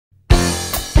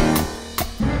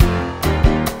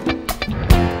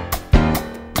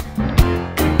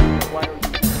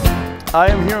I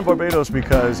am here in Barbados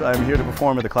because I'm here to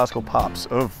perform at the Classical Pops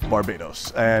of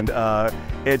Barbados. And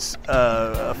it's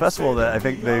a festival that I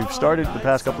think they've started the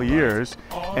past couple of years.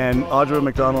 And Audra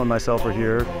McDonald and myself are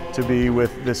here to be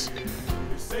with this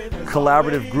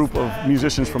collaborative group of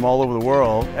musicians from all over the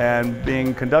world and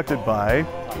being conducted by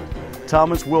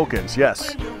Thomas Wilkins,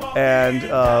 yes. And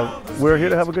we're here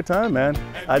to have a good time, man.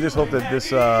 I just hope that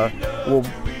this will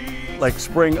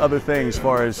spring other things as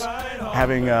far as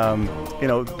having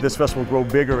this festival grow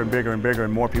bigger and bigger and bigger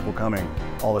and more people coming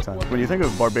all the time. When you think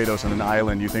of Barbados and an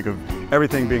island, you think of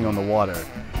everything being on the water,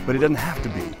 but it doesn't have to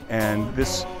be. And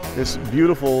this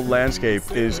beautiful landscape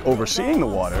is overseeing the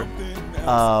water,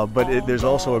 but there's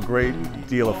also a great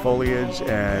deal of foliage,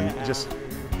 and just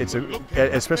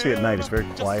especially at night, it's very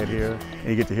quiet here, and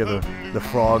you get to hear the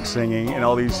frogs singing and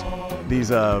all these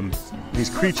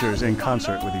creatures in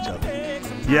concert with each other.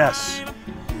 Yes.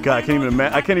 God, I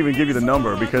can't even give you the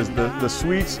number, because the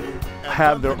suites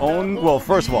have their own, well,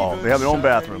 first of all, they have their own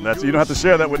bathroom. You don't have to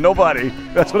share that with nobody.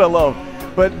 That's what I love.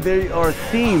 But they are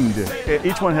themed.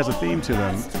 Each one has a theme to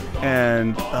them.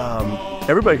 And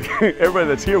everybody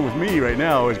that's here with me right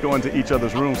now is going to each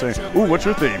other's room saying, ooh, what's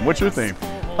your theme? What's your theme?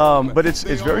 But it's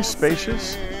very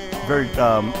spacious, very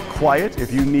quiet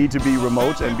if you need to be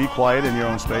remote and be quiet in your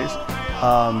own space.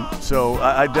 So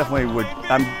I definitely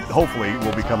hopefully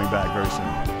will be coming back very soon.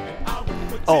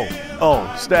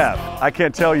 Oh, staff. I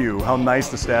can't tell you how nice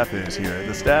the staff is here.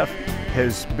 The staff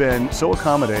has been so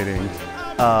accommodating.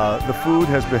 The food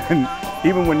has been,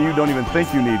 even when you don't even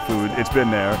think you need food, it's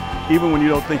been there. Even when you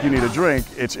don't think you need a drink,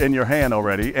 it's in your hand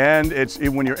already. And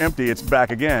even when you're empty, it's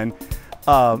back again.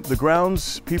 The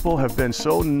grounds people have been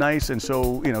so nice and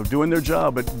so, doing their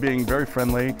job, but being very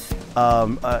friendly.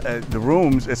 The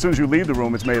rooms, as soon as you leave the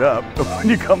room, it's made up. When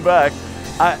you come back,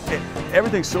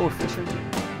 everything's so efficient.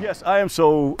 Yes, I am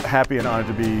so happy and honored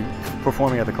to be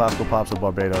performing at the Classical Pops of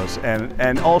Barbados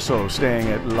and also staying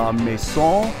at La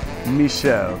Maison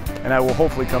Michelle. And I will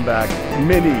hopefully come back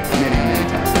many, many, many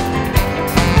times.